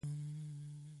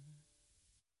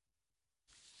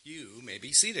You may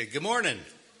be seated. Good morning.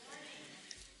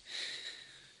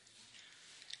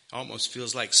 Almost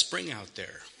feels like spring out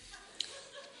there.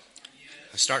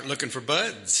 I start looking for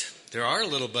buds. There are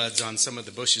little buds on some of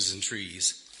the bushes and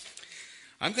trees.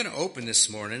 I'm going to open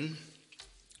this morning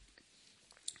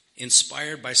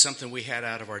inspired by something we had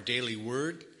out of our daily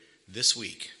word this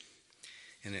week.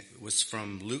 And it was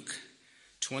from Luke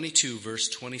 22, verse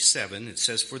 27. It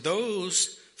says,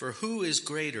 For who is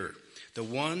greater, the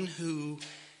one who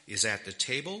is at the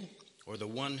table or the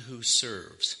one who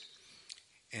serves?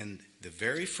 And the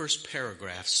very first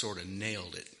paragraph sort of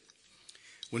nailed it.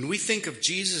 When we think of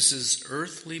Jesus'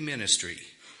 earthly ministry,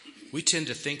 we tend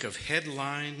to think of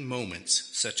headline moments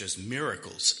such as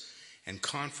miracles and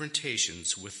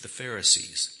confrontations with the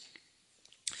Pharisees.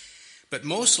 But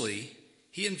mostly,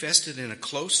 he invested in a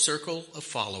close circle of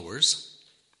followers,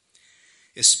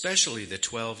 especially the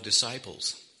 12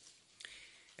 disciples.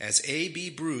 As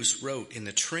A.B. Bruce wrote in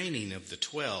The Training of the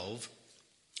 12,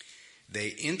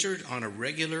 they entered on a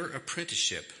regular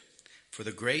apprenticeship for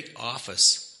the great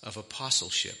office of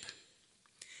apostleship,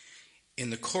 in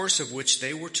the course of which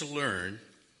they were to learn,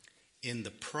 in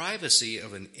the privacy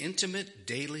of an intimate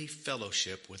daily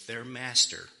fellowship with their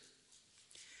master,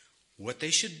 what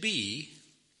they should be,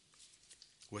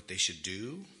 what they should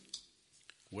do,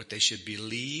 what they should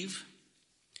believe,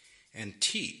 and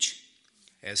teach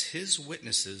as his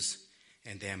witnesses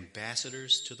and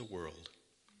ambassadors to the world.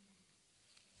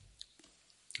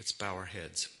 Let's bow our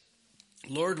heads.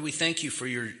 Lord, we thank you for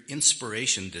your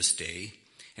inspiration this day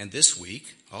and this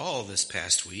week, all this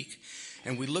past week,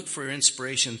 and we look for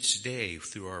inspiration today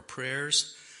through our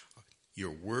prayers,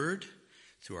 your word,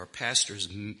 through our pastor's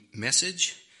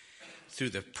message, through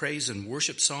the praise and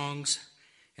worship songs,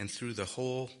 and through the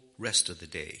whole rest of the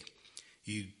day.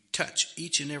 You touch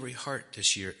each and every heart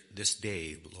this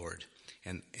day, Lord,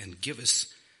 and give us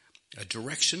a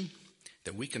direction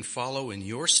that we can follow in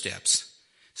your steps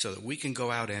so that we can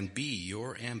go out and be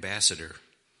your ambassador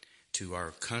to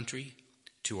our country,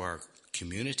 to our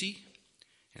community,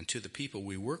 and to the people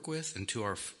we work with, and to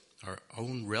our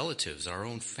own relatives, our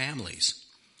own families.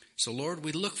 So, Lord,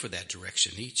 we look for that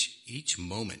direction each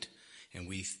moment, and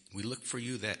we look for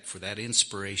you for that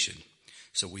inspiration.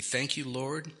 So we thank you,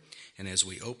 Lord. And as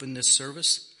we open this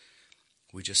service,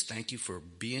 we just thank you for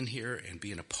being here and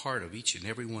being a part of each and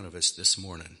every one of us this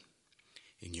morning.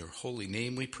 In your holy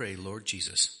name we pray, Lord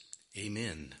Jesus.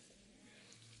 Amen.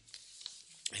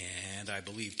 And I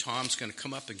believe Tom's going to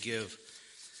come up and give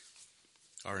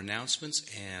our announcements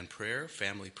and prayer,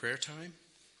 family prayer time.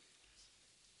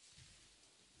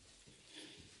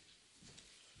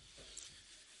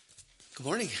 Good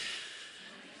morning.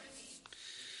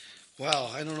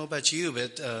 Wow, I don't know about you,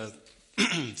 but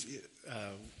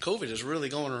COVID is really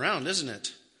going around, isn't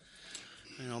it?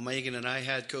 You know, Megan and I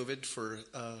had COVID for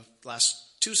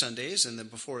last 2 Sundays, and then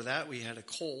before that we had a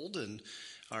cold in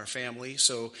our family.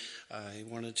 So I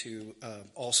wanted to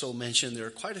also mention there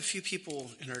are quite a few people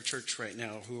in our church right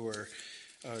now who are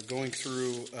going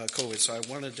through COVID. So I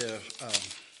wanted to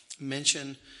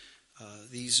mention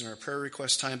these in our prayer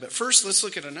request time. But first, let's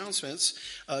look at announcements.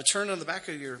 Turn on the back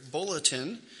of your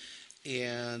bulletin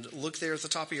and look there at the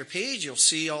top of your page. You'll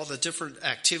see all the different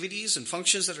activities and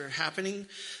functions that are happening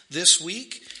this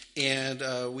week.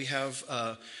 And we have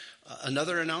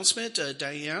another announcement.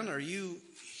 Diane, are you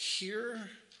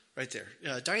here? Right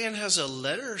there. Diane has a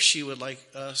letter she would like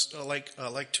us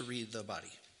to read the body.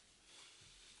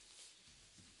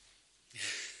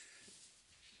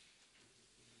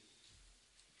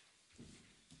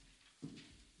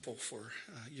 For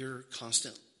your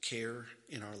constant care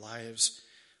in our lives.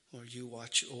 Lord, you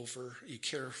watch over, you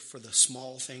care for the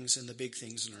small things and the big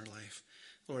things in our life.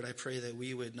 Lord, I pray that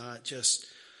we would not just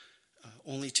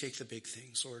only take the big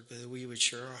things, Lord, but that we would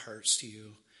share our hearts to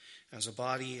you as a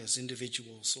body, as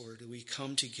individuals, Lord, that we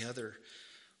come together,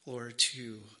 Lord,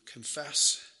 to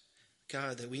confess,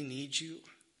 God, that we need you.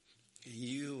 And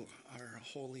you are a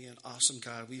holy and awesome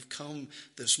God. We've come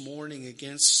this morning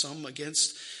against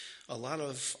a lot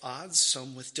of odds,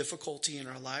 some with difficulty in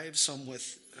our lives, some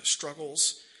with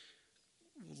struggles.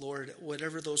 Lord,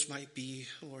 whatever those might be,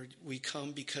 Lord, we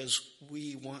come because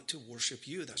we want to worship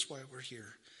you. That's why we're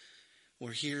here.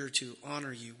 We're here to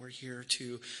honor you. We're here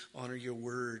to honor your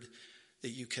word, that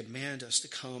you command us to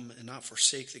come and not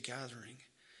forsake the gathering.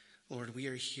 Lord, we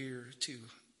are here to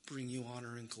bring you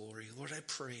honor and glory. Lord, I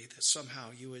pray that somehow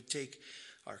you would take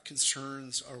our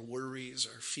concerns, our worries,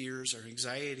 our fears, our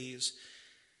anxieties,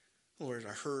 Lord,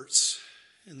 our hurts,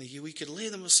 and that we could lay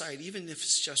them aside, even if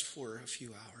it's just for a few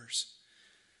hours,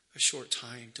 a short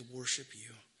time to worship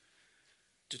you,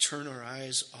 to turn our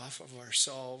eyes off of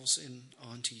ourselves and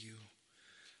onto you.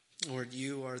 Lord,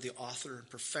 you are the author and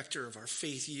perfecter of our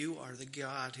faith. You are the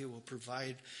God who will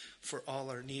provide for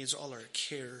all our needs, all our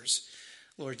cares.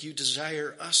 Lord, you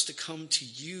desire us to come to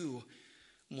you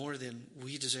more than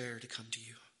we desire to come to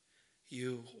you.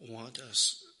 You want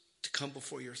us to come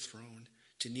before your throne,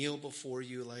 to kneel before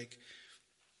you like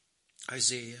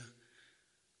Isaiah,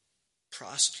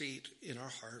 prostrate in our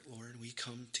heart, Lord. We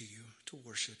come to you to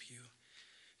worship you.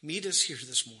 Meet us here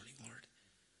this morning, Lord.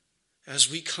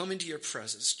 As we come into your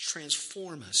presence,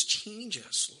 transform us, change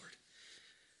us, Lord,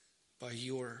 by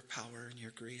your power and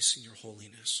your grace and your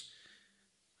holiness.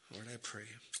 Lord, I pray,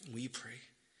 we pray.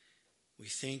 We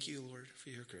thank you, Lord,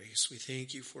 for your grace. We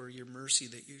thank you for your mercy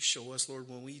that you show us, Lord,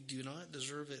 when we do not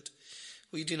deserve it.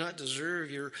 We do not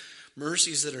deserve your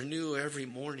mercies that are new every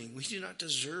morning. We do not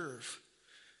deserve,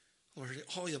 Lord,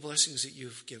 all the blessings that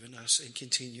you've given us and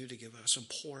continue to give us and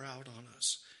pour out on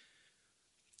us.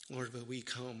 Lord, but we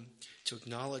come to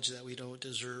acknowledge that we don't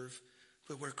deserve,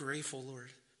 but we're grateful, Lord,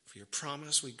 for your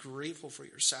promise. We're grateful for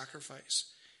your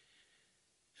sacrifice.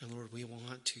 And Lord, we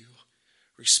want to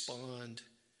respond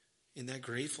in that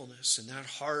gratefulness, in that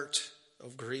heart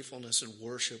of gratefulness and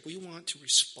worship. We want to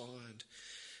respond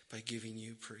by giving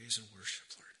you praise and worship,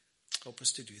 Lord. Help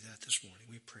us to do that this morning,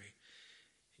 we pray.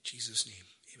 In Jesus' name,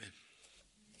 amen.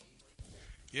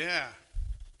 Yeah.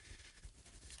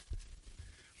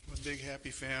 One big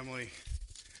happy family.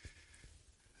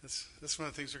 That's one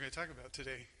of the things we're going to talk about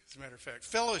today, as a matter of fact.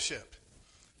 Fellowship.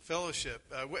 Fellowship.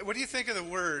 What do you think of the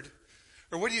word,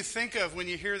 or what do you think of when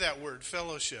you hear that word,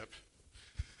 fellowship?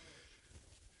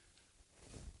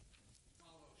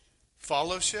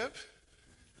 Fellowship?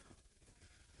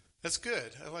 That's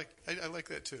good. I like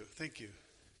that too. Thank you.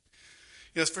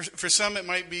 Yes, for some it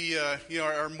might be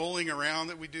our mulling around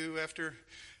that we do after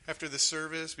the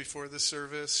service, before the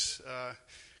service,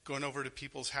 going over to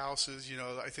people's houses.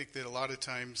 I think that a lot of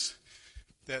times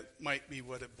that might be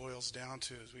what it boils down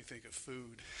to as we think of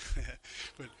food.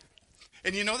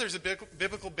 And there's a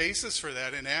biblical basis for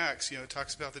that in Acts. It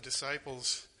talks about the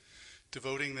disciples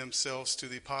devoting themselves to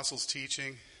the apostles'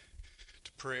 teaching,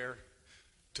 to prayer,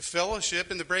 to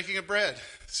fellowship, and the breaking of bread.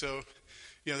 So,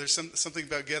 there's something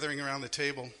about gathering around the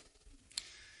table.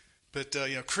 But,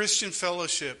 Christian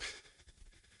fellowship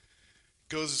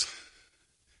goes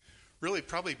really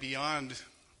probably beyond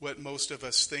what most of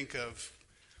us think of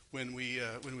when we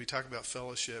talk about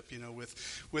fellowship.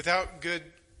 Without good,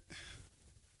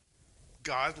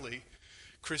 godly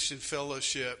Christian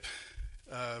fellowship,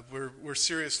 we're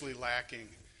seriously lacking.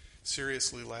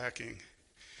 Seriously lacking.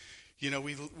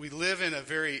 We live in a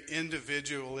very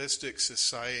individualistic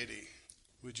society.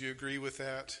 Would you agree with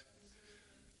that?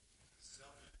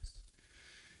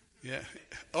 Yeah.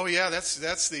 Oh, yeah. That's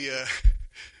the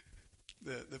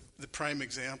prime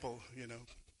example.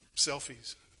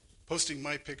 Selfies, posting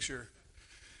my picture.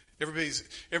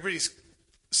 Everybody's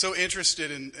so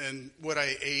interested in what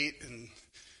I ate and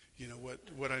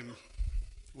what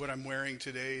I'm wearing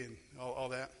today and all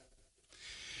that.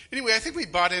 Anyway, I think we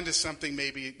bought into something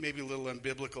maybe a little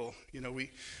unbiblical.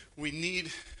 We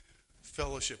need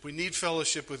fellowship. We need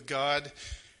fellowship with God,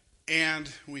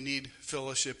 and we need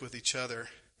fellowship with each other.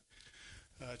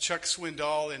 Chuck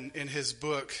Swindoll, in his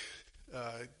book,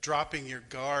 Dropping Your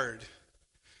Guard,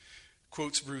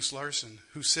 quotes Bruce Larson,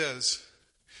 who says,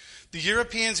 "The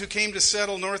Europeans who came to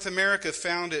settle North America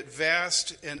found it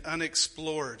vast and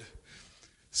unexplored.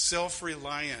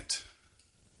 Self-reliant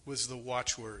was the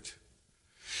watchword.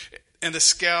 And the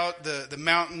scout, the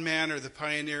mountain man or the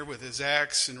pioneer with his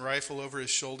axe and rifle over his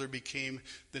shoulder became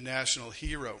the national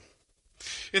hero.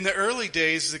 In the early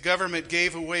days, the government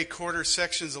gave away quarter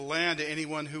sections of land to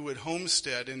anyone who would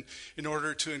homestead in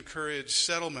order to encourage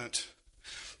settlement.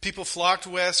 People flocked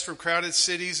west from crowded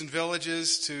cities and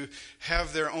villages to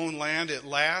have their own land at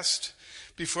last.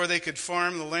 Before they could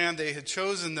farm the land they had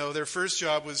chosen, though, their first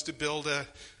job was to build a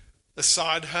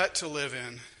sod hut to live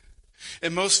in.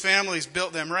 And most families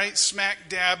built them right smack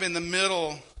dab in the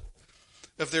middle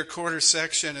of their quarter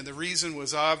section. And the reason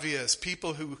was obvious.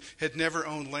 People who had never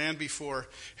owned land before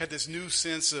had this new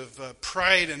sense of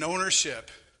pride and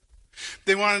ownership.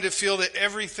 They wanted to feel that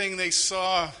everything they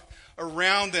saw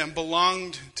around them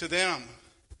belonged to them.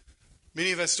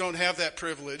 Many of us don't have that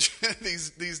privilege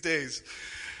these days.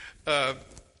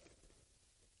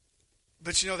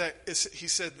 But he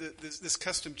said that this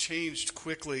custom changed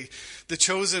quickly. The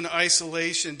chosen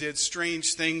isolation did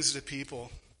strange things to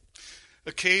people.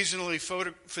 Occasionally,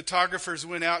 photographers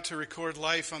went out to record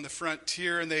life on the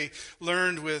frontier, and they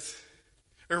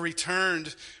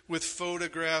returned with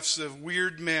photographs of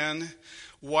weird men,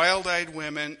 wild-eyed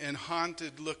women, and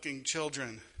haunted-looking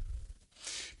children.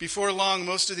 Before long,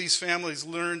 most of these families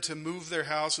learned to move their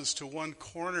houses to one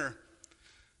corner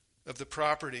of the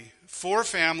property. 4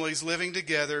 families living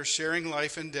together, sharing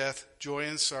life and death, joy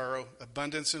and sorrow,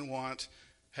 abundance and want,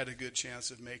 had a good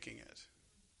chance of making it.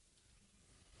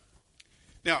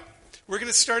 Now, we're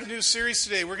going to start a new series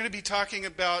today. We're going to be talking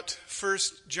about 1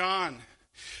 John.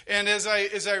 And as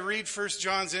I read 1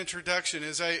 John's introduction,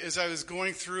 as I was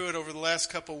going through it over the last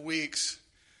couple weeks,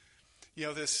 you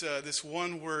know, this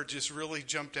one word just really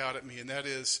jumped out at me, and that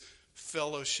is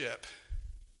fellowship.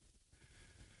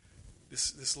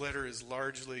 This letter is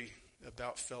largely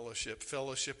about fellowship.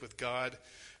 Fellowship with God,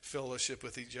 fellowship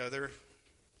with each other.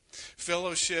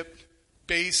 Fellowship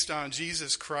based on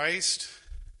Jesus Christ.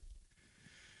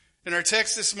 And our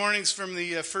text this morning is from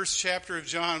the first chapter of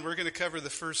John. We're going to cover the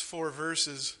first 4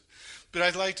 verses. But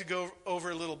I'd like to go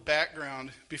over a little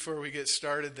background before we get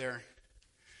started there.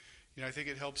 You know, I think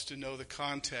it helps to know the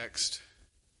context.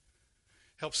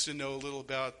 Helps to know a little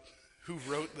about who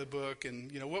wrote the book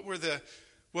and, you know, what were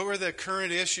the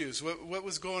current issues? What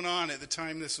was going on at the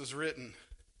time this was written?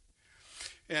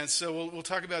 And so we'll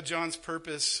talk about John's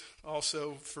purpose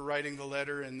also for writing the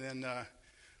letter, and then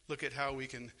look at how we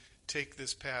can take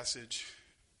this passage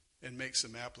and make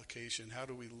some application. How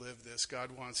do we live this?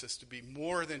 God wants us to be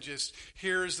more than just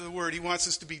hearers of the word. He wants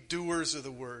us to be doers of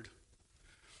the word.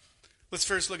 Let's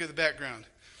first look at the background.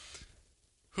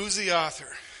 Who's the author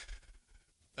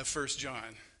of 1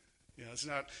 John? You know,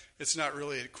 it's not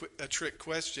really a trick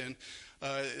question.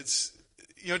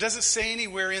 It doesn't say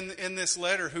anywhere in this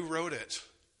letter who wrote it.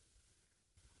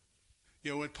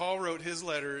 You know, when Paul wrote his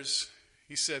letters,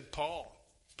 he said Paul,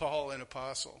 an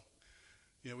apostle.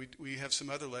 You know, we have some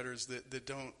other letters that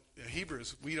don't,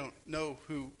 Hebrews, we don't know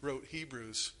who wrote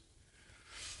Hebrews.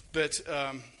 But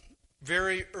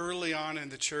very early on in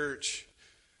the church,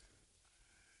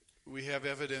 we have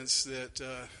evidence that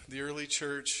the early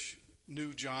church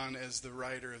knew John as the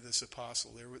writer of this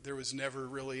epistle. There was never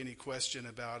really any question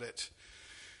about it.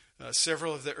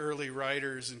 Several of the early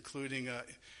writers, including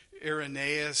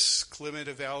Irenaeus, Clement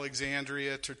of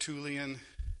Alexandria, Tertullian,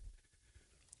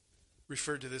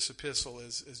 referred to this epistle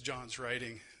as John's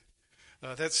writing.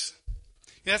 That's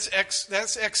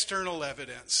external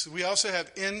evidence. We also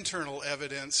have internal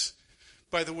evidence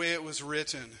by the way it was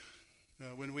written.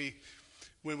 When we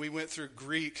went through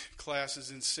Greek classes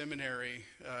in seminary,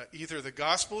 either the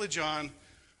Gospel of John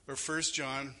or 1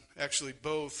 John, actually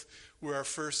both, were our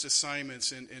first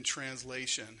assignments in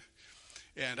translation.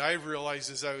 And I realized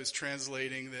as I was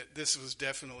translating that these were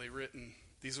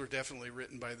definitely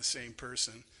written by the same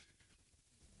person.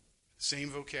 Same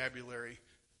vocabulary,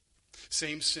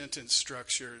 same sentence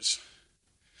structures.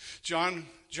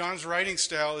 John's writing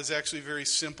style is actually very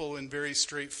simple and very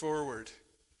straightforward.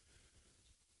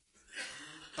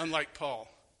 Unlike Paul,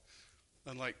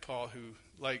 who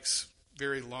likes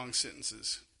very long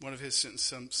sentences. One of his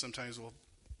sentences sometimes will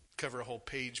cover a whole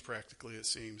page practically, it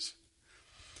seems.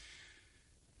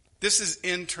 This is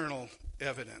internal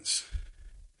evidence.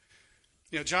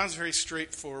 You know, John's very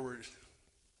straightforward.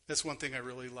 That's one thing I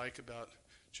really like about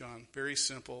John. Very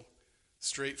simple,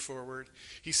 straightforward.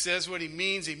 He says what he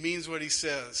means what he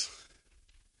says.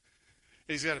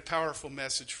 And he's got a powerful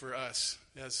message for us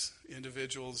as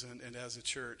individuals and as a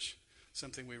church,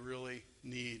 something we really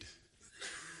need.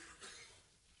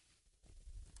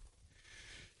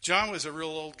 John was a real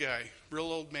old guy,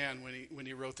 real old man when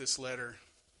he wrote this letter.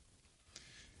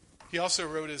 He also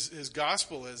wrote his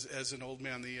gospel as an old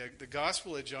man. The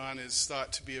Gospel of John is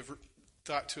thought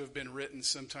to have been written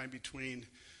sometime between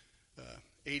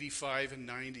 85 and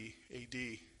 90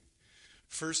 A.D.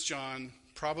 1 John,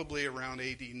 probably around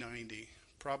A.D. 90.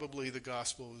 Probably the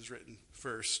Gospel was written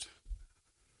first.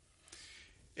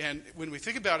 And when we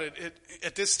think about it,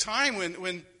 at this time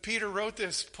when Peter wrote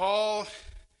this, Paul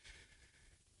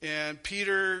and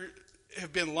Peter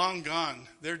have been long gone.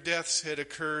 Their deaths had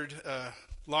occurred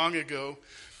long ago.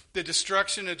 The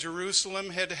destruction of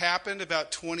Jerusalem had happened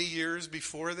about 20 years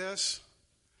before this.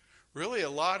 Really,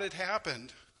 a lot had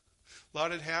happened. A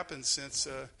lot had happened since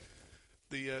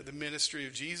the ministry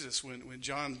of Jesus, when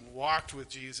John walked with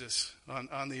Jesus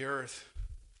on the earth.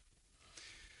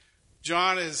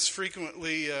 John is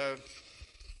frequently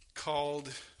called,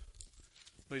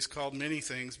 well, he's called many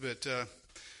things, but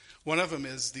one of them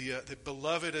is the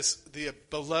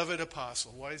beloved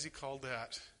apostle. Why is he called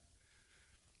that?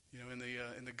 You know,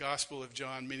 in the Gospel of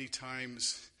John, many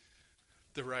times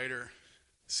the writer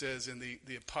says, and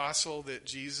the apostle that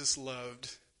Jesus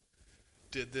loved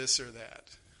did this or that.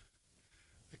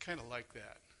 I kind of like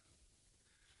that.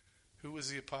 Who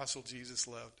was the apostle Jesus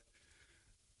loved?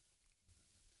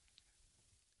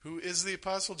 Who is the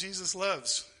apostle Jesus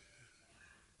loves?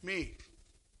 Me.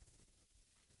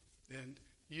 And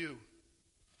you,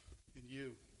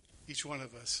 each one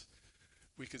of us,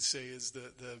 we could say is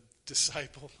the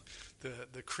disciple,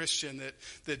 the Christian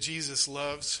that Jesus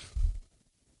loves.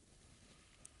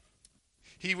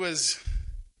 He was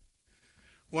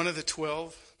one of the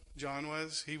 12, John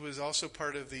was. He was also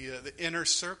part of the inner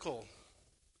circle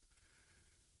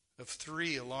of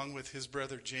 3, along with his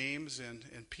brother James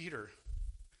and Peter.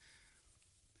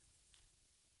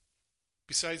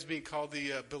 Besides being called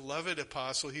the beloved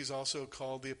apostle, he's also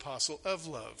called the apostle of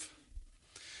love.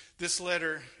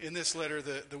 In this letter,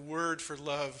 the word for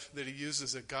love that he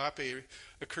uses, agape,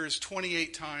 occurs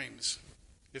 28 times,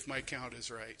 if my count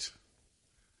is right.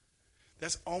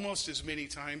 That's almost as many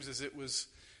times as it was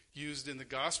used in the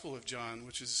Gospel of John,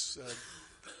 which is,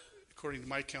 according to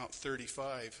my count,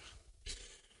 35.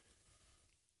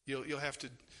 You'll have to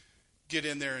get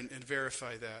in there and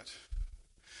verify that.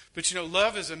 But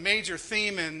love is a major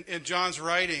theme in John's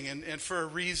writing, and for a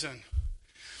reason.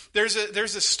 There's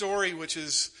a story which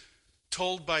is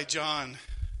told by John.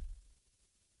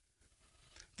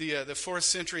 The 4th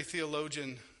century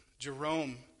theologian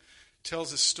Jerome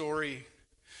tells a story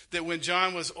that when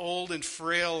John was old and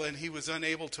frail and he was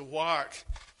unable to walk,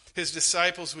 his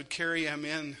disciples would carry him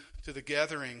in to the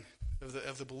gathering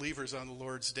of the believers on the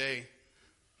Lord's day.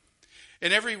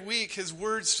 And every week his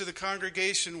words to the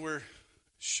congregation were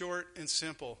short and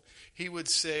simple. He would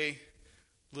say,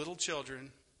 "Little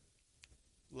children,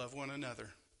 love one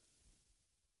another."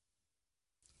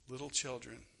 Little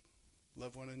children,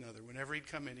 love one another. Whenever he'd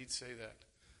come in, he'd say that.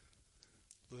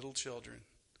 Little children,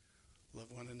 love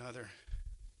one another.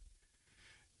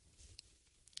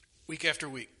 Week after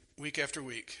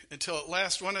week, until at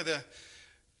last one of the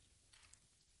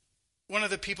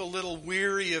people, a little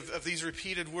weary of these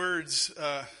repeated words,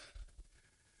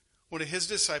 one of his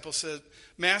disciples said,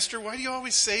 "Master, why do you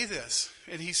always say this?"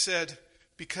 And he said,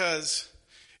 "Because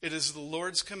it is the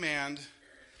Lord's command,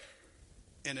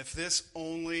 and if this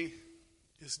only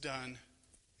is done,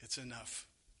 it's enough."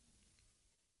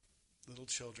 Little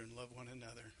children, love one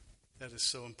another. That is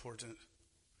so important.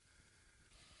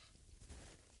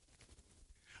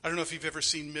 I don't know if you've ever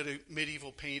seen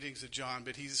medieval paintings of John,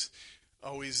 but he's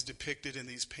always depicted in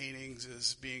these paintings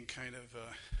as being kind of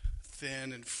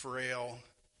thin and frail,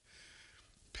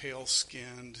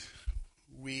 pale-skinned,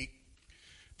 weak,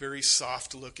 very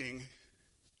soft-looking.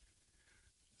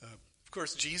 Of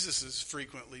course, Jesus is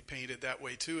frequently painted that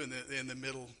way too in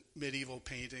the medieval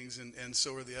paintings, and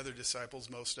so are the other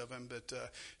disciples, most of them, but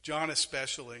John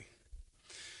especially.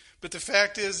 But the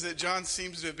fact is that John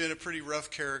seems to have been a pretty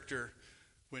rough character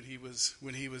when he was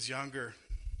younger.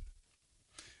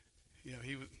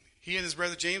 He and his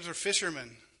brother James were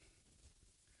fishermen.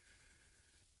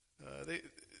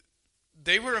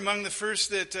 They were among the first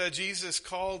that Jesus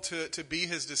called to be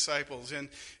his disciples. And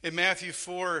in Matthew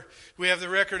 4, we have the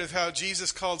record of how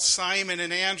Jesus called Simon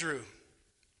and Andrew,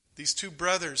 these 2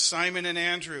 brothers, Simon and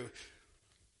Andrew,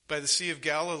 by the Sea of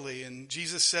Galilee. And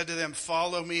Jesus said to them,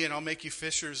 "Follow me and I'll make you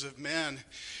fishers of men."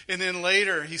 And then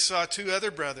later he saw 2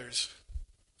 other brothers,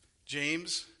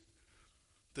 James,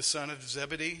 the son of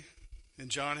Zebedee, and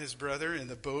John his brother, in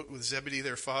the boat with Zebedee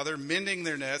their father, mending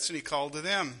their nets, and he called to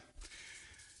them.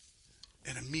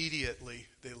 And immediately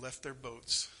they left their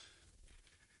boats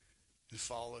and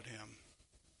followed him.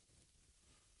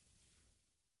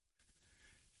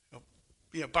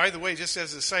 By the way, just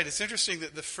as an aside, it's interesting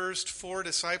that the first 4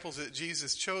 disciples that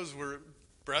Jesus chose were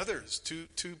brothers,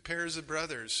 two pairs of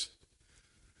brothers.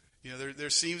 There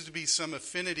seems to be some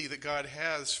affinity that God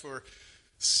has for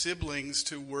siblings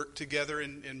to work together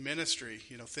in ministry.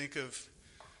 Think of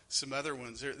some other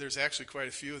ones. There's actually quite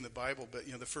a few in the Bible, but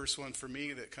the first one for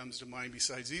me that comes to mind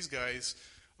besides these guys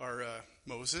are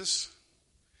Moses,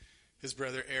 his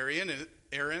brother Aaron,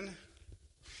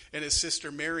 and his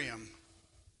sister Miriam.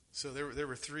 So there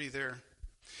were 3 there.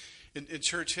 In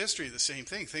church history, the same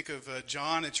thing. Think of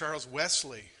John and Charles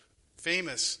Wesley,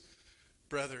 famous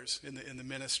brothers in the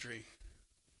ministry.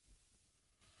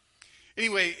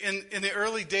 Anyway, in the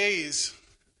early days,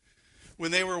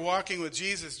 when they were walking with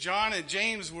Jesus, John and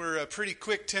James were pretty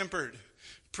quick-tempered,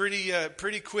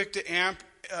 pretty quick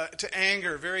to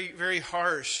anger, very, very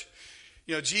harsh.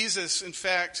 Jesus, in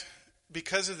fact,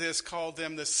 because of this, called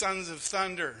them the sons of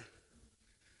thunder.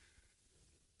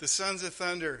 The sons of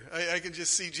thunder. I can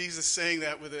just see Jesus saying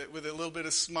that with a little bit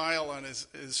of smile on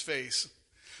his face.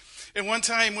 And one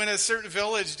time when a certain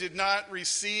village did not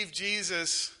receive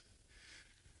Jesus,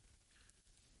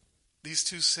 these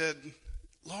 2 said,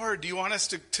 "Lord, do you want us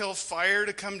to tell fire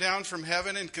to come down from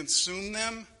heaven and consume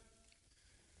them?"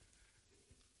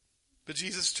 But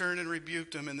Jesus turned and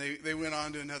rebuked them, and they went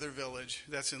on to another village.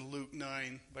 That's in Luke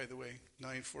 9, by the way,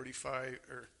 9:45,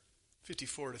 or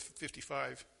 54 to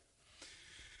 55.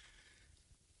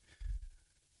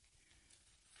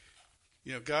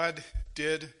 God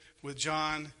did with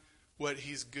John what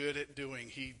he's good at doing.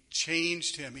 He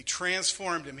changed him. He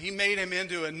transformed him. He made him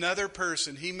into another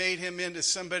person. He made him into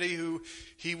somebody who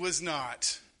he was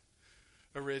not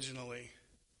originally.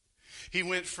 He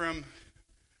went from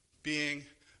being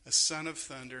a son of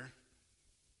thunder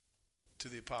to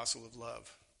the apostle of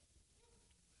love.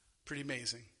 Pretty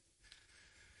amazing.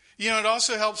 It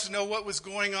also helps to know what was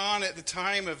going on at the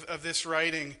time of this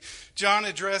writing. John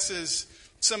addresses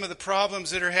some of the problems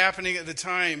that are happening at the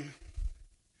time.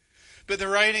 But the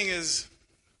writing is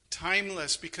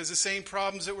timeless because the same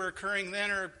problems that were occurring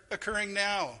then are occurring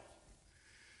now.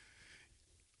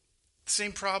 The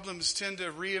same problems tend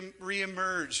to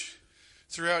reemerge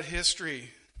throughout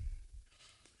history.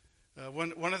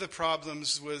 One of the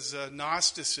problems was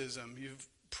Gnosticism. You've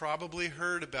probably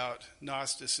heard about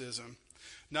Gnosticism.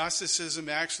 Gnosticism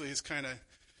actually is kind of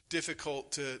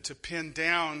difficult to pin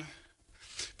down,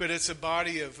 but it's a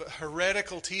body of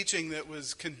heretical teaching that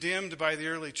was condemned by the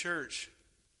early church.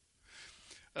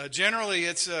 Generally,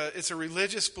 it's a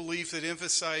religious belief that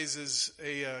emphasizes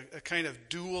a kind of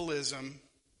dualism,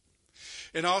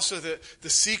 and also the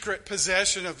secret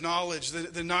possession of knowledge.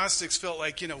 The Gnostics felt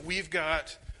like, we've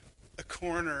got a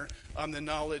corner on the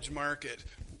knowledge market.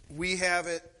 We have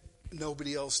it,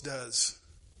 nobody else does.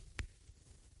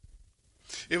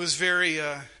 It was very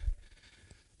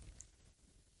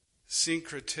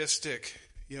syncretistic.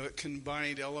 It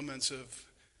combined elements of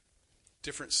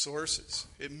different sources.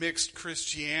 It mixed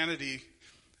Christianity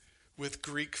with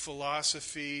Greek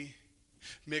philosophy,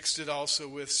 mixed it also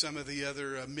with some of the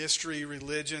other mystery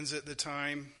religions at the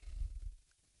time,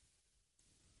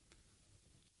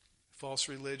 false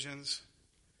religions.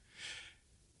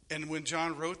 And when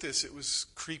John wrote this, it was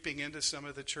creeping into some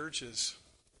of the churches.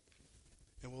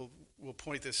 And we'll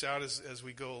point this out as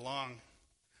we go along.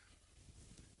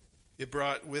 It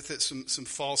brought with it some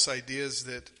false ideas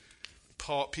that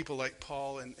people like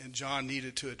Paul and John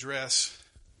needed to address.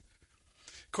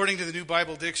 According to the New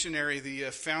Bible Dictionary, the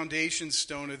foundation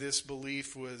stone of this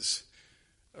belief was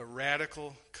a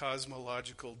radical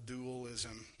cosmological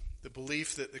dualism. The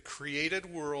belief that the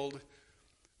created world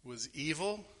was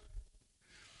evil.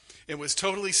 It was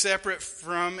totally separate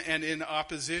from and in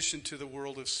opposition to the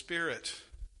world of spirit.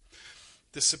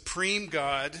 The supreme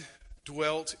God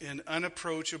dwelt in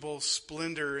unapproachable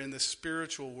splendor in the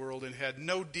spiritual world and had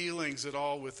no dealings at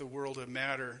all with the world of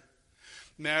matter.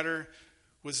 Matter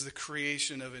was the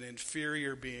creation of an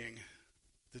inferior being,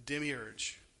 the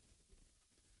demiurge.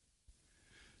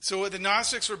 So what the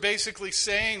Gnostics were basically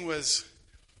saying was,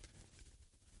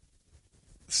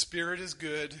 spirit is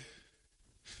good,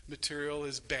 material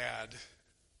is bad.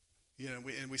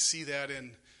 And we see that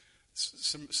in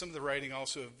some of the writing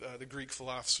also of the Greek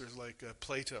philosophers like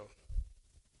Plato.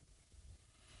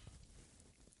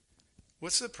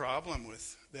 What's the problem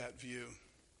with that view?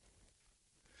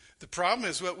 The problem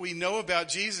is what we know about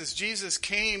Jesus. Jesus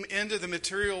came into the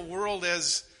material world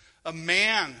as a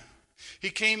man. He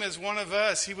came as one of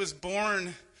us. He was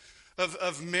born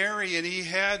of Mary, and he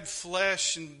had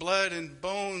flesh and blood and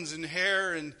bones and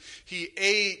hair, and he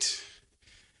ate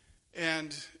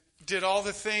and did all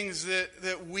the things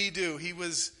that we do. He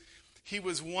was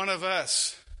one of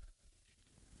us.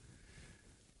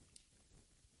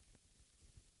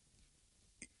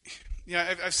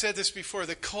 I've said this before.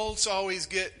 The cults always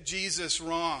get Jesus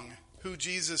wrong, who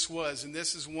Jesus was. And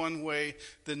this is one way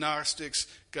the Gnostics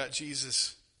got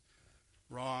Jesus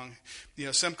wrong.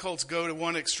 Some cults go to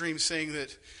one extreme saying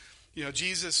that,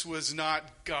 Jesus was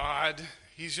not God.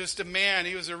 He's just a man.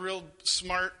 He was a real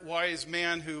smart, wise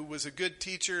man who was a good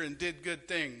teacher and did good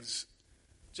things.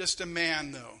 Just a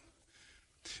man, though.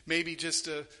 Maybe just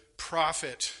a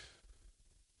prophet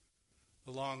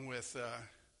along with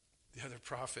the other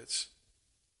prophets.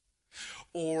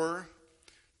 Or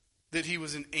that he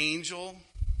was an angel.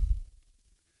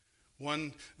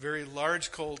 One very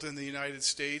large cult in the United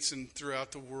States and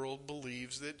throughout the world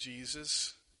believes that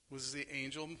Jesus was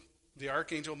the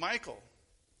archangel Michael.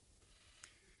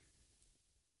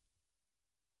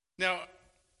 Now,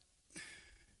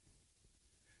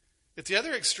 at the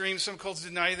other extreme, some cults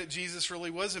deny that Jesus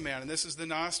really was a man, and this is the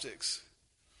Gnostics.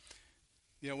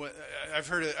 I've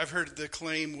heard the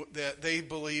claim that they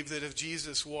believe that if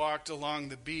Jesus walked along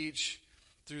the beach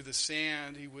through the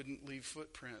sand, he wouldn't leave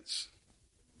footprints.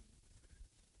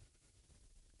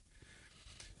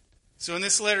 So in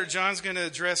this letter, John's going to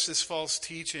address this false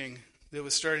teaching that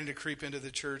was starting to creep into the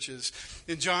churches.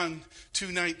 In John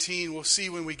 2:19, we'll see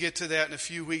when we get to that in a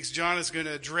few weeks, John is going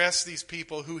to address these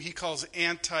people who he calls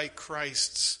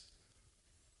antichrists.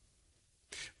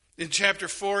 In chapter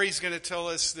 4, he's going to tell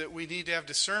us that we need to have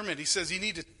discernment. He says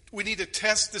we need to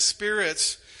test the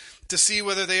spirits to see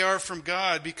whether they are from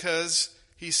God, because,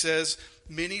 he says,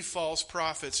 many false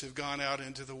prophets have gone out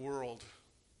into the world.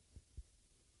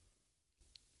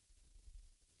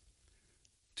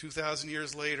 2,000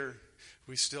 years later,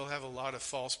 we still have a lot of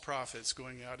false prophets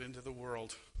going out into the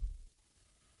world.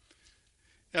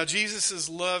 Now, John's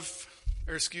love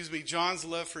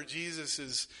for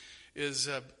Jesus is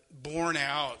borne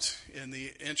out in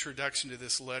the introduction to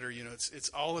this letter. You know, it's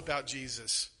all about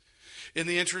Jesus. In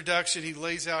the introduction, he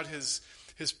lays out his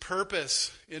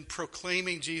purpose in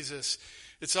proclaiming Jesus.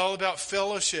 It's all about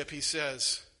fellowship, he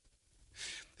says.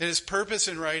 And his purpose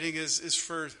in writing is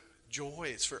for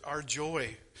joy. It's for our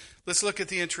joy. Let's look at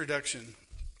the introduction.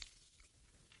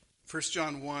 1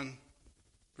 John 1,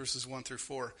 verses 1 through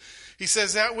 4. He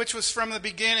says, that which was from the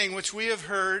beginning, which we have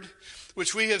heard,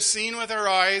 which we have seen with our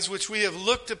eyes, which we have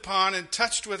looked upon and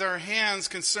touched with our hands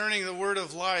concerning the word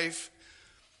of life.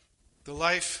 The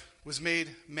life was made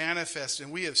manifest,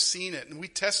 and we have seen it, and we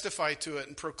testify to it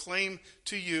and proclaim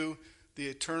to you the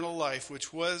eternal life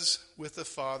which was with the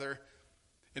Father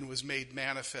and was made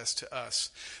manifest to us.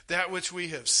 That which we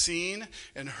have seen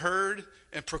and heard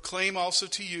and proclaim also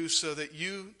to you, so that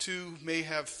you too may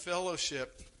have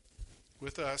fellowship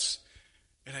with us.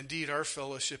 And indeed, our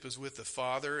fellowship is with the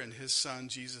Father and his Son,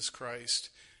 Jesus Christ.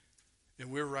 And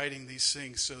we're writing these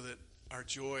things so that our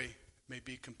joy may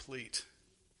be complete.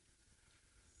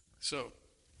 So,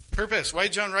 purpose. Why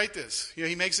did John write this? You know,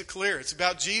 he makes it clear. It's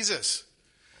about Jesus.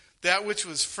 That which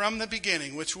was from the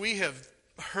beginning, which we have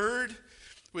heard,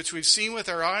 which we've seen with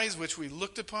our eyes, which we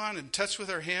looked upon and touched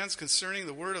with our hands concerning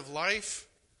the word of life.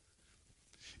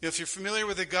 You know, if you're familiar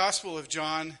with the Gospel of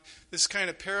John, this kind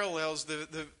of parallels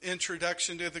the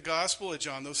introduction to the Gospel of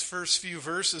John. Those first few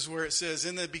verses where it says,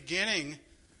 in the beginning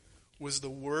was the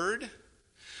Word.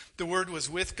 The Word was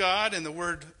with God, and the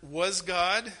Word was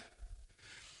God.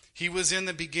 He was in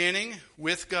the beginning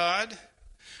with God.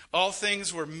 All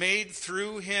things were made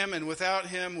through him, and without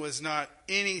him was not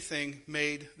anything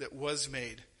made that was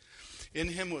made. In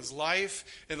him was life,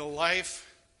 and the life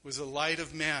was the light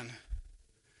of men.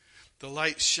 The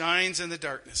light shines in the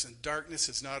darkness, and darkness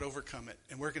has not overcome it.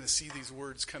 And we're going to see these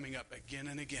words coming up again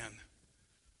and again.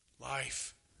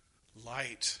 Life,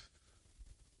 light.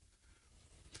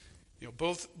 You know,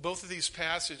 both of these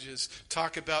passages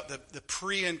talk about the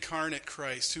pre-incarnate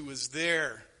Christ who was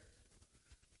there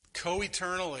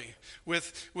co-eternally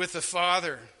with the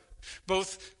Father.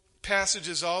 Both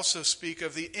passages also speak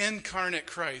of the incarnate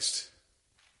Christ.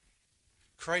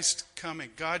 Christ coming,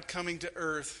 God coming to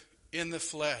earth in the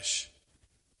flesh.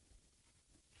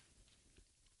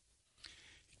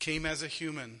 He came as a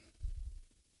human,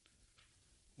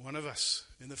 one of us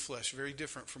in the flesh, very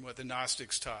different from what the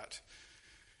Gnostics taught.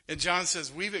 And John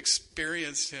says, we've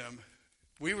experienced him.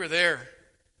 We were there.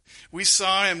 We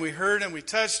saw him, we heard him, we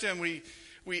touched him, we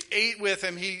ate with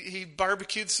him. He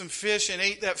barbecued some fish and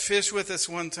ate that fish with us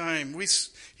one time.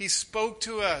 He spoke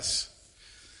to us,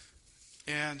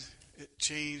 and it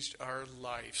changed our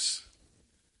lives.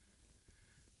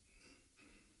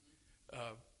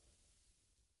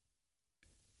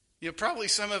 Probably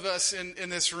some of us in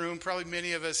this room, probably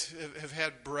many of us have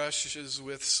had brushes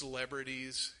with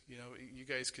celebrities. You know, you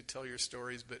guys could tell your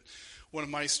stories, but one of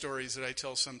my stories that I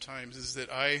tell sometimes is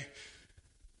that I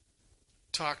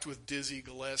talked with Dizzy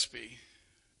Gillespie.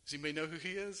 Does anybody know who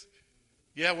he is?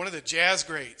 Yeah, one of the jazz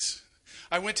greats.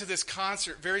 I went to this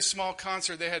concert, very small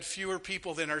concert. They had fewer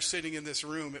people than are sitting in this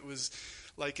room. It was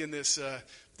like in this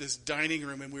dining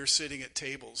room, and we were sitting at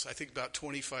tables. I think about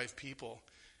 25 people.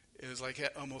 It was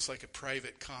almost like a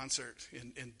private concert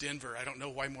in Denver. I don't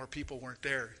know why more people weren't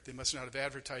there. They must not have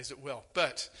advertised it well.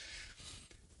 But,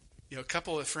 a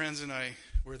couple of friends and I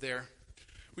were there.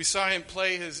 We saw him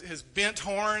play his bent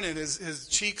horn and his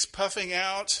cheeks puffing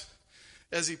out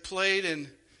as he played, and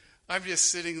I'm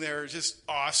just sitting there just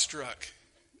awestruck.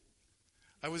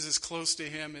 I was as close to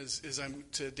him as I'm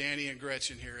to Danny and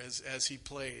Gretchen here as he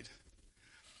played.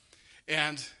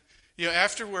 And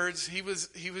afterwards, he was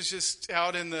just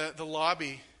out in the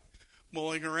lobby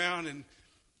mulling around, and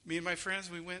me and my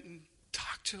friends, we went and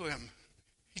talked to him.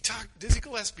 Dizzy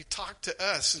Gillespie talked to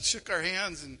us and shook our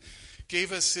hands and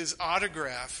gave us his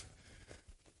autograph.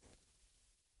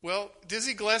 Well,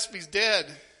 Dizzy Gillespie's dead.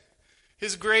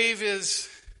 His grave is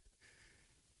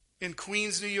in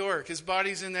Queens, New York. His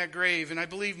body's in that grave, and I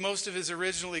believe most of his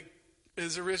original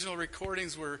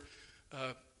recordings were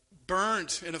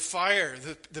burnt in a fire.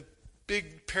 The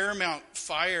big Paramount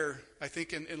fire, I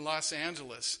think, in Los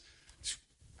Angeles. It's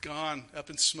gone, up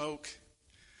in smoke.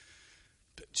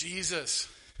 But Jesus,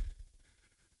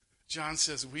 John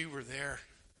says, we were there.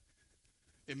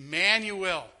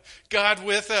 Emmanuel, God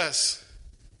with us.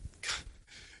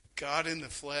 God in the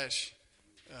flesh.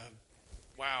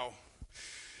 Wow.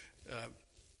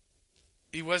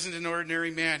 He wasn't an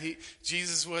ordinary man.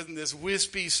 Jesus wasn't this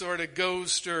wispy sort of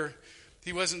ghost, or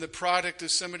he wasn't the product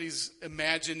of somebody's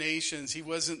imaginations. He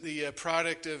wasn't the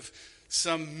product of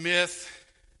some myth.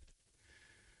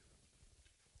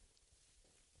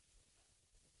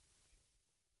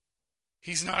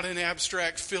 He's not an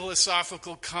abstract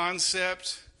philosophical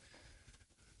concept.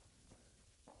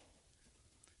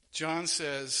 John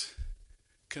says,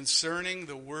 concerning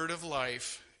the word of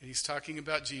life, and he's talking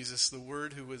about Jesus, the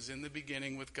word who was in the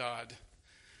beginning with God.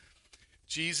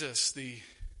 Jesus,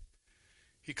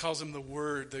 he calls him the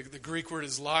word. The Greek word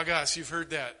is logos. You've heard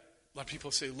that. A lot of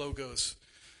people say logos.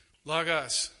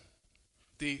 Logos.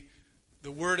 The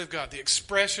word of God, the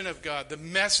expression of God, the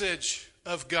message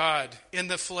of God in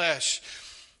the flesh.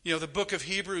 You know, the book of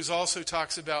Hebrews also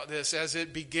talks about this as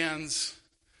it begins.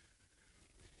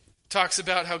 Talks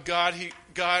about how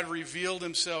God revealed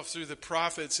himself through the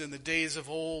prophets in the days of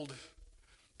old,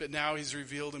 but now he's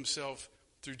revealed himself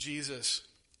through Jesus.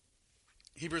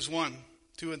 Hebrews 1,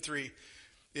 2 and 3.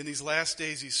 In these last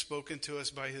days he's spoken to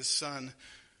us by his Son,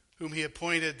 whom he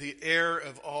appointed the heir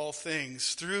of all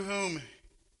things, through whom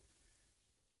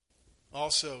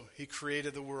also he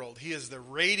created the world. He is the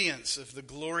radiance of the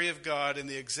glory of God and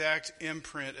the exact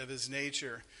imprint of his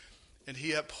nature, and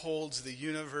he upholds the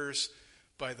universe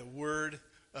by the word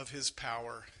of his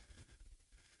power.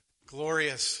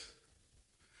 Glorious.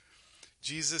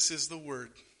 Jesus is the Word,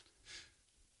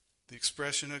 the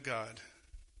expression of God,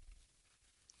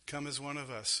 come as one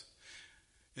of us.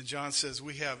 And John says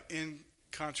we have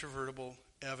incontrovertible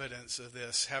evidence of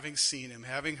this, having seen him,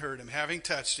 having heard him, having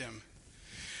touched him.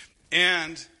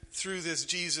 And through this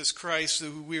Jesus Christ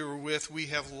who we were with, we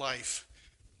have life.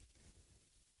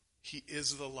 He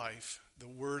is the life, the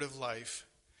word of life.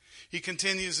 He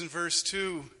continues in verse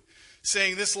 2,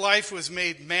 saying, this life was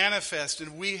made manifest,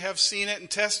 and we have seen it and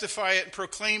testify it and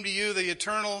proclaim to you the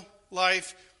eternal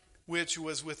life which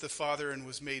was with the Father and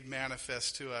was made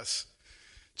manifest to us.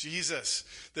 Jesus,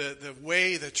 the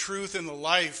way, the truth, and the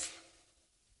life,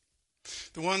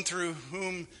 the one through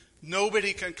whom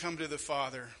nobody can come to the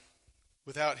Father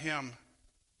without him.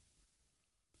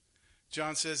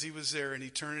 John says he was there in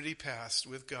eternity past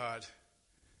with God.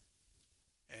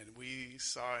 And we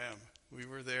saw him. We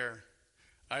were there.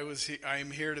 I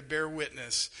am here to bear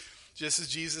witness, just as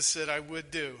Jesus said I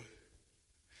would do.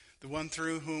 The one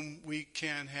through whom we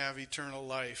can have eternal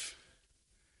life.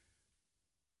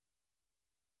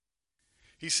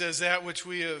 He says that which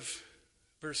we have,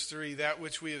 verse 3, that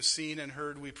which we have seen and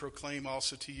heard we proclaim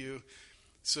also to you,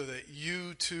 so that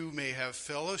you too may have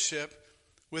fellowship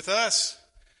with us.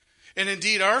 And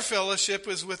indeed our fellowship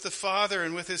is with the Father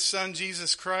and with his Son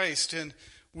Jesus Christ. And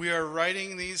we are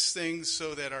writing these things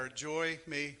so that our joy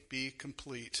may be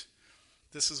complete.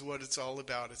 This is what it's all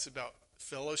about. It's about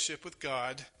fellowship with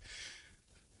God,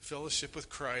 fellowship with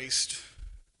Christ,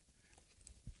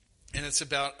 and it's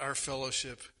about our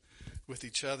fellowship with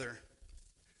each other.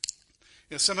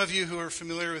 You know, some of you who are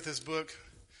familiar with this book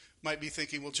might be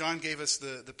thinking, well, John gave us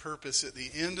the purpose at the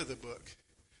end of the book.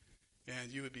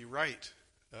 And you would be right.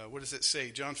 What does it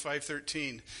say? John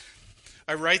 5:13.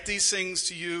 I write these things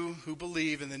to you who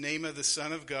believe in the name of the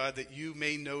Son of God, that you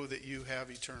may know that you have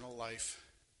eternal life.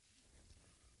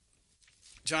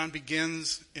 John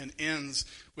begins and ends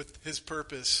with his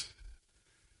purpose.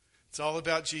 It's all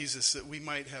about Jesus, that we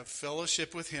might have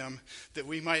fellowship with him, that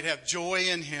we might have joy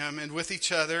in him and with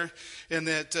each other, and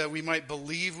that we might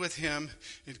believe with him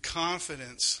in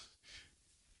confidence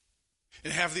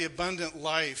and have the abundant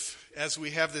life as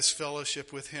we have this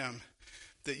fellowship with him,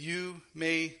 that you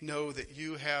may know that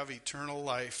you have eternal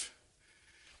life.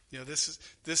 You know, this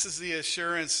is the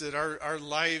assurance that our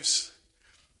lives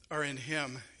are in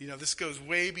him. You know, this goes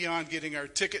way beyond getting our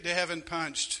ticket to heaven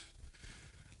punched.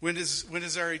 When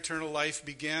does our eternal life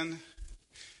begin?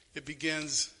 It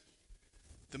begins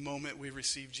the moment we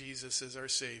receive Jesus as our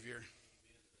Savior.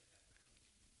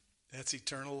 That's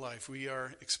eternal life. We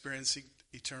are experiencing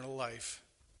eternal life.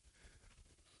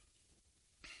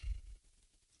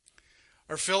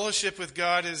 Our fellowship with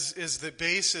God is the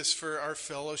basis for our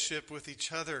fellowship with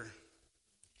each other.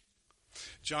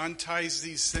 John ties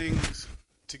these things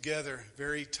together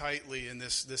very tightly in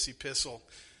this epistle.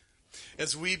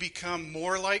 As we become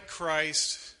more like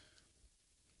Christ,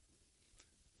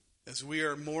 as we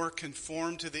are more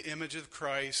conformed to the image of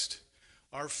Christ,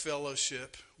 our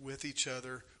fellowship with each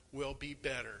other will be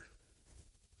better.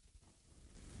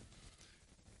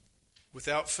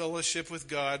 Without fellowship with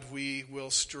God, we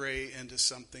will stray into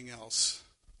something else.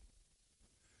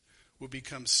 We'll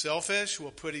become selfish. We'll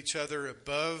put each other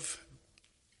above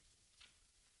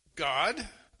God.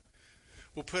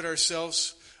 We'll put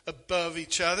ourselves above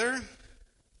each other.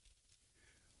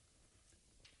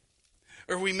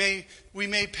 Or we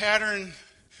may pattern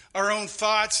our own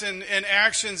thoughts and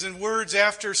actions and words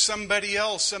after somebody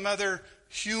else, some other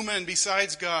human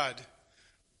besides God.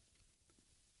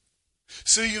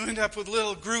 So you end up with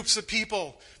little groups of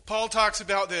people. Paul talks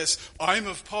about this. I'm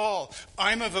of Paul.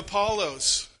 I'm of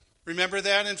Apollos. Remember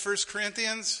that in 1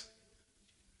 Corinthians?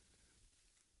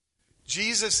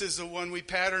 Jesus is the one we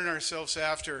pattern ourselves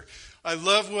after. I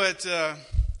love what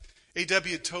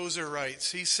A.W. Tozer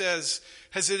writes. He says,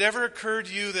 has it ever occurred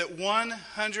to you that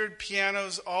 100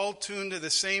 pianos all tuned to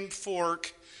the same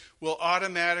fork will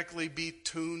automatically be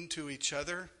tuned to each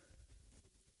other?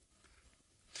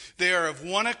 They are of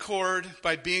one accord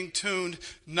by being tuned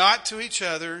not to each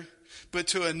other, but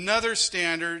to another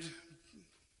standard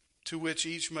to which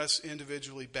each must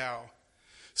individually bow.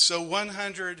 So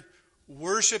 100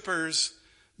 worshipers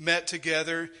met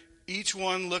together, each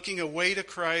one looking away to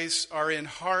Christ, are in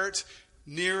heart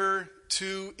nearer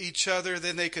to each other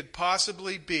than they could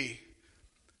possibly be.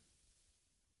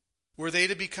 Were they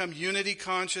to become unity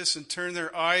conscious and turn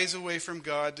their eyes away from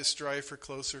God to strive for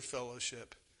closer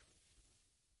fellowship?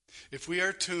 If we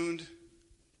are tuned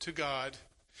to God,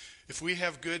 if we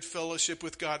have good fellowship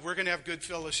with God, we're going to have good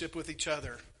fellowship with each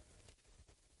other.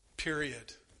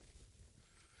 Period.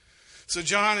 So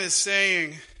John is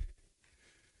saying,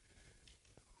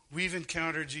 we've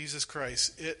encountered Jesus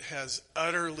Christ. It has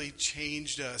utterly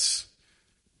changed us.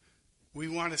 We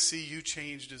want to see you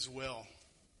changed as well.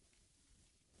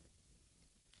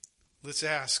 Let's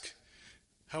ask,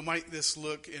 how might this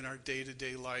look in our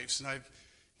day-to-day lives?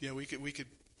 And we could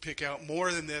pick out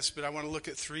more than this, but I want to look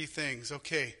at three things.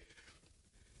 Okay.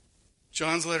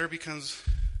 John's letter begins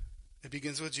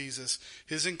with Jesus.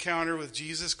 His encounter with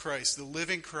Jesus Christ, the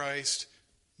living Christ,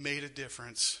 made a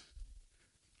difference.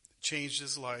 Changed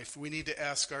his life. We need to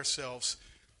ask ourselves,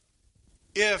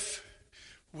 if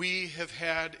we have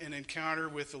had an encounter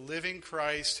with the living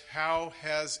Christ, how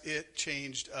has it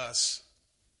changed us?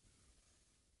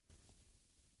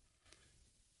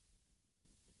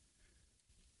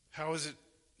 How has it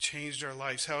changed our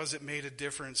lives? How has it made a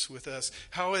difference with us?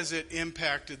 How has it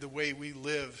impacted the way we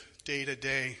live day to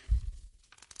day,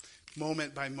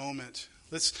 moment by moment?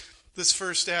 Let's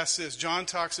first ask this. John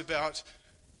talks about,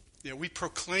 we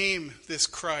proclaim this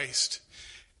Christ.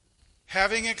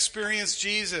 Having experienced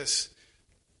Jesus,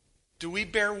 do we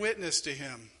bear witness to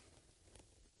him?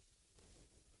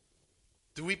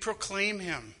 Do we proclaim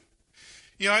him?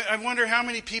 I wonder how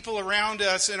many people around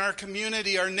us in our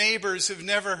community, our neighbors, have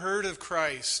never heard of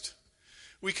Christ.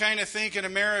 We kind of think in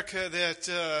America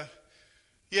that,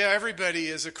 everybody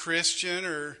is a Christian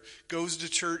or goes to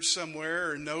church somewhere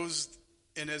or knows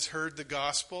and has heard the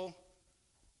gospel.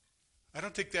 I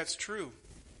don't think that's true.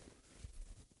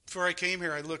 Before I came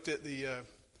here, I looked at the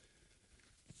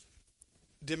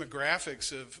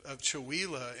demographics of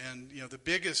Chewelah, and the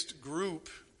biggest group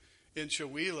in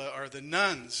Chewelah are the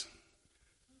nuns.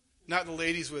 Not the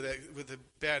ladies with the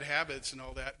bad habits and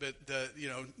all that, but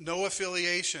no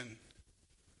affiliation.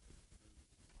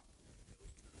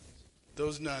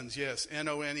 Those nuns, yes,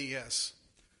 N-O-N-E-S.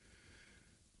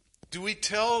 Do we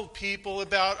tell people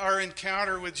about our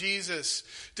encounter with Jesus?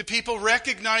 Do people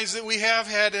recognize that we have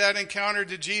had that encounter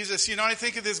to Jesus? I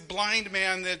think of this blind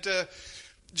man that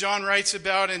John writes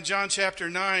about in John chapter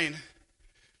 9.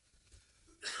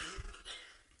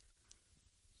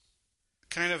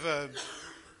 Kind of a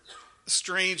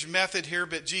strange method here,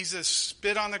 but Jesus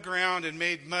spit on the ground and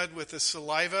made mud with the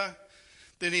saliva.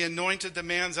 Then he anointed the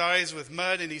man's eyes with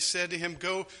mud, and he said to him,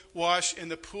 "Go wash in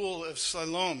the pool of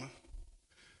Siloam,"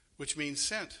 which means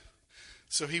sent.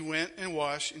 So he went and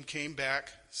washed and came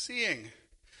back seeing.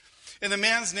 And the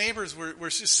man's neighbors were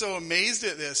just so amazed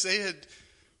at this. They had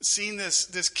seen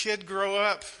this kid grow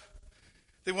up.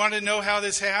 They wanted to know how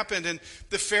this happened. And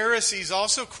the Pharisees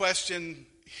also questioned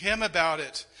him about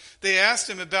it. They asked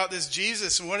him about this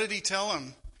Jesus, and what did he tell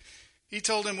them? He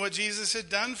told them what Jesus had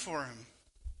done for him.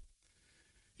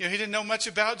 He didn't know much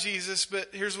about Jesus, but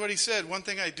here's what he said. One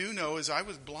thing I do know is I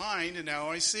was blind and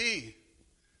now I see.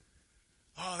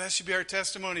 Oh, that should be our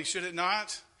testimony, should it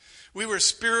not? We were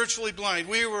spiritually blind.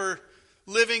 We were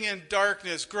living in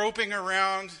darkness, groping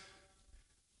around,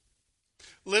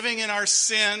 living in our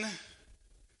sin,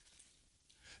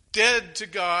 dead to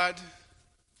God,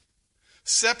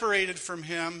 separated from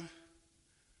him,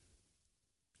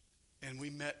 and we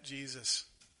met Jesus.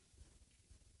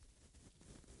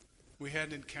 We had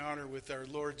an encounter with our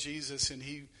Lord Jesus, and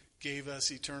he gave us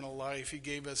eternal life. He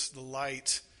gave us the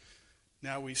light.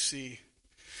 Now we see.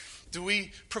 Do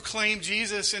we proclaim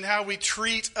Jesus in how we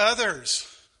treat others?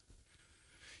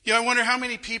 I wonder how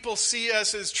many people see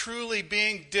us as truly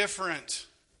being different.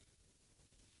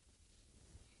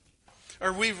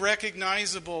 Are we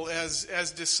recognizable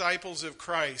as disciples of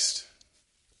Christ?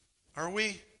 Are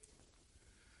we?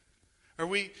 Are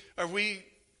we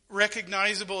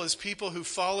recognizable as people who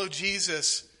follow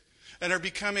Jesus and are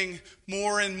becoming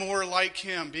more and more like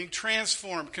him, being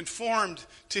transformed, conformed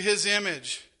to his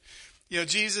image?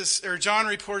 John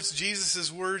reports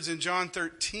Jesus' words in John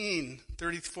 13,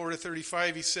 34 to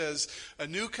 35. He says, "A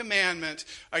new commandment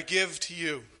I give to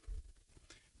you,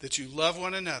 that you love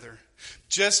one another.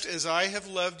 Just as I have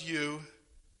loved you,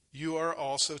 you are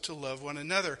also to love one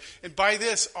another. And by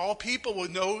this, all people will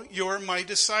know you're my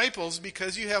disciples,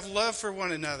 because you have love for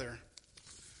one another."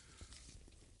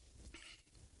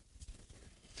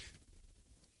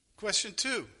 Question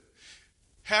 2.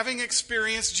 Having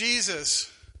experienced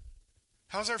Jesus,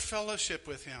 how's our fellowship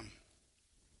with him?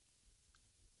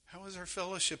 How is our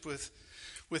fellowship with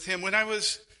him? When I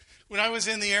was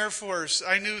in the Air Force,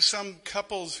 I knew some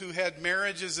couples who had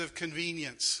marriages of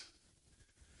convenience.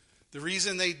 The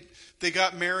reason they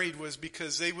got married was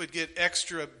because they would get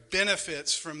extra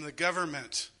benefits from the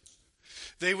government.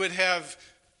 They would have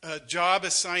a job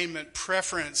assignment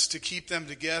preference to keep them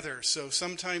together. So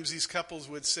sometimes these couples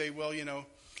would say, well,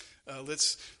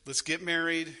 let's get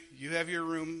married. You have your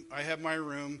room, I have my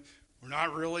room. We're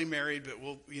not really married, but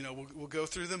we'll go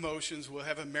through the motions. We'll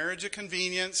have a marriage of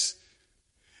convenience.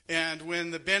 And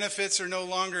when the benefits are no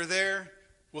longer there,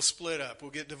 we'll split up. We'll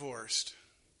get divorced.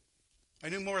 I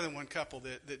knew more than one couple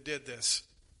that did this.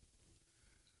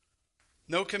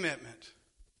 No commitment.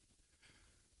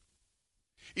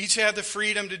 Each had the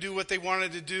freedom to do what they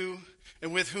wanted to do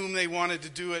and with whom they wanted to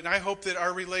do it. And I hope that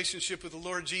our relationship with the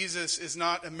Lord Jesus is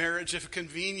not a marriage of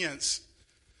convenience.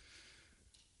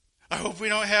 I hope we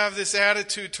don't have this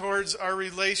attitude towards our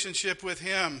relationship with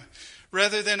him.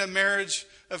 Rather than a marriage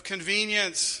of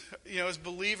convenience, as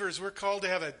believers, we're called to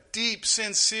have a deep,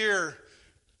 sincere,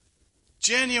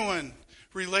 genuine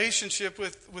relationship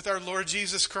with our Lord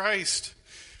Jesus Christ.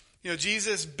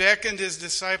 Jesus beckoned his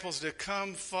disciples to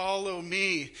come follow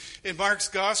me. In Mark's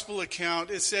gospel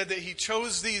account, it said that he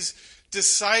chose these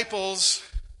disciples.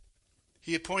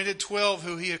 He appointed 12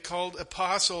 who he had called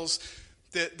apostles,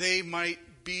 that they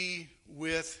might be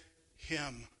with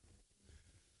him.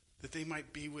 That they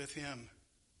might be with him.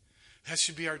 That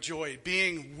should be our joy,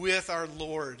 being with our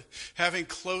Lord, having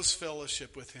close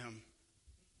fellowship with him.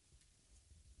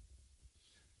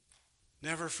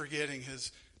 Never forgetting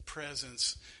his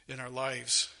presence in our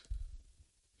lives.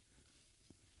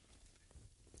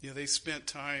 They spent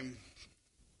time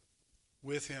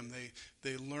with him.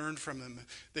 They learned from him.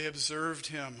 They observed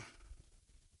him.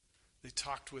 They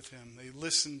talked with him. They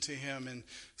listened to him, and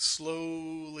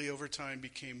slowly over time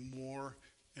became more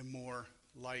and more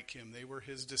like him. They were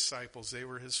his disciples. They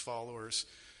were his followers.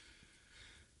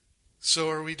 So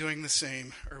are we doing the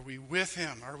same? Are we with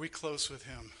him? Are we close with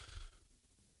him?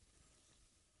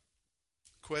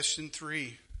 Question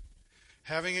 3.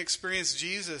 Having experienced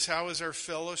Jesus, how is our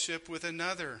fellowship with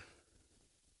another?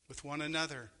 With one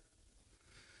another?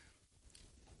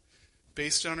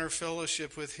 Based on our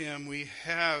fellowship with him, we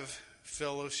have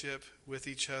fellowship with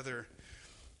each other.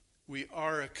 We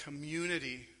are a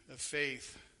community of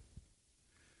faith.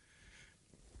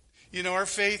 Our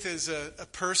faith is a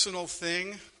personal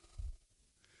thing,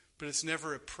 but it's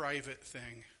never a private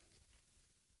thing.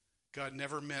 God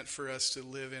never meant for us to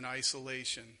live in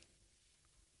isolation.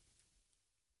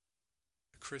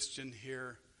 A Christian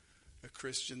here, a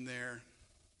Christian there.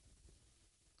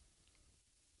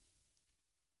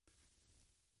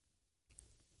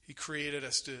 He created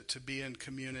us to be in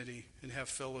community and have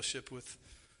fellowship with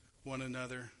one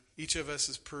another. Each of us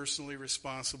is personally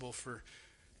responsible for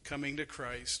coming to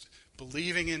Christ,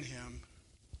 believing in him,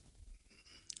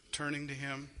 turning to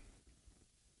him,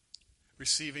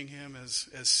 receiving him as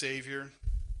Savior.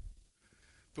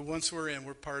 But once we're in,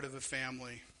 we're part of a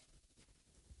family.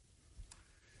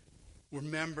 We're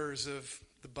members of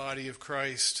the body of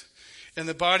Christ. And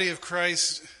the body of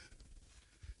Christ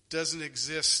doesn't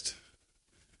exist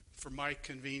for my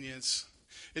convenience.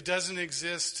 It doesn't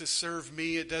exist to serve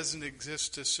me. It doesn't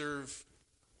exist to serve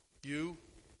you,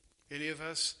 any of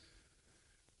us.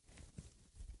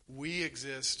 We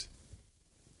exist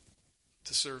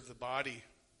to serve the body.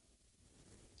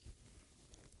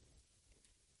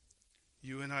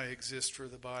 You and I exist for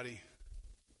the body.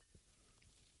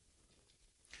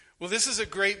 Well, this is a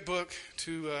great book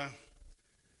to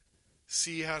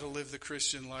see how to live the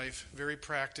Christian life. Very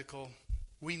practical.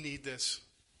 We need this.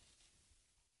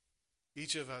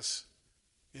 Each of us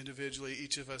individually,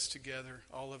 each of us together,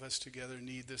 all of us together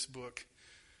need this book.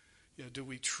 Do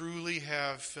we truly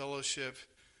have fellowship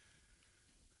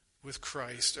with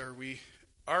Christ?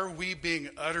 Are we being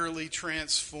utterly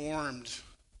transformed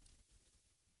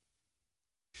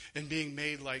and being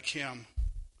made like Him?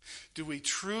 Do we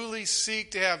truly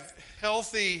seek to have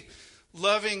healthy,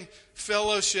 loving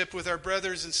fellowship with our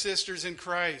brothers and sisters in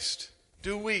Christ?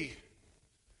 Do we?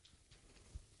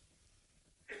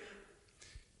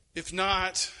 If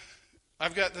not,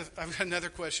 I've got another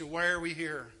question. Why are we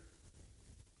here?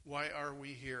 Why are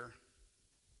we here?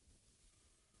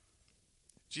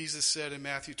 Jesus said in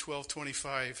Matthew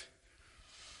 12:25,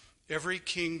 "Every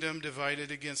kingdom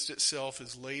divided against itself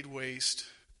is laid waste,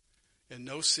 and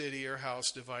no city or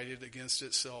house divided against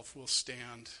itself will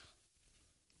stand."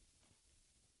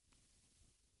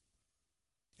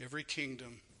 Every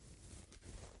kingdom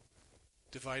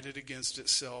divided against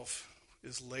itself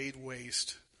is laid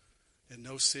waste, and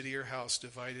no city or house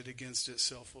divided against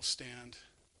itself will stand.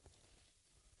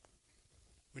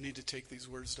 We need to take these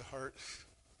words to heart.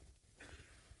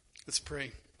 Let's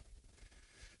pray.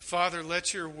 Father,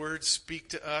 let your word speak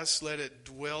to us. Let it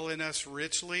dwell in us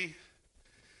richly.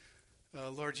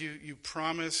 Lord, you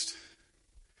promised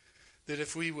that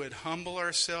if we would humble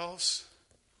ourselves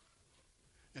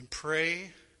and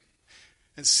pray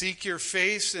and seek your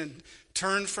face and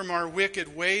turn from our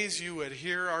wicked ways, you would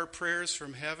hear our prayers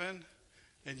from heaven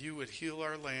and you would heal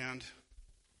our land.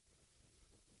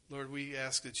 Lord, we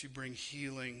ask that you bring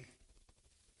healing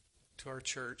to our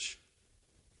church.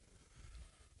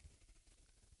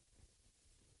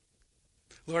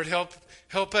 Lord,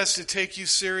 help us to take you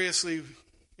seriously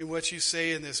in what you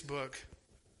say in this book.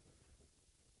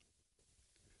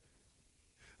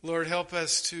 Lord, help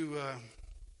us to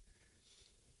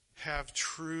have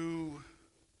true,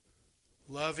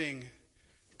 loving,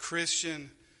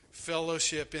 Christian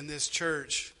fellowship in this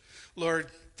church.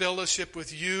 Lord, fellowship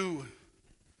with you.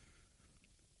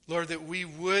 Lord, that we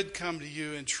would come to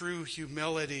you in true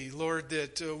humility. Lord,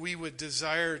 that we would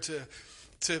desire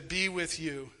to be with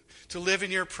you, to live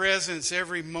in your presence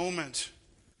every moment.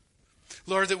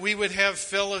 Lord, that we would have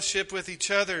fellowship with each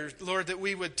other. Lord, that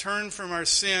we would turn from our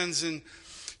sins and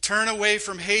turn away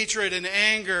from hatred and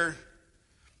anger.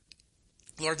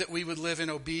 Lord, that we would live in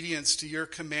obedience to your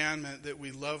commandment that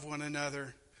we love one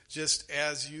another just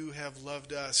as you have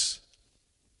loved us.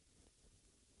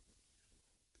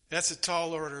 That's a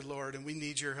tall order, Lord, and we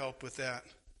need your help with that.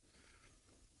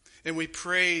 And we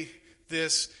pray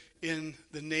this in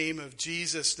the name of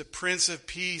Jesus, the Prince of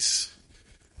Peace,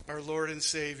 our Lord and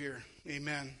Savior.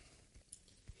 Amen.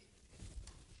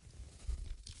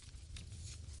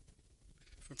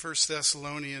 From 1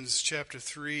 Thessalonians chapter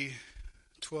 3,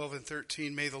 12 and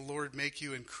 13, may the Lord make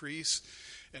you increase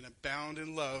and abound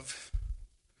in love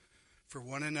for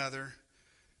one another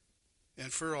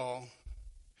and for all,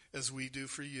 as we do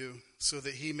for you, so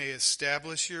that he may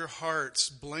establish your hearts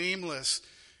blameless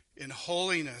in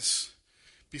holiness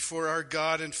before our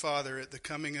God and Father at the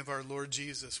coming of our Lord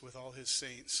Jesus with all his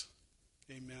saints.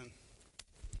 Amen.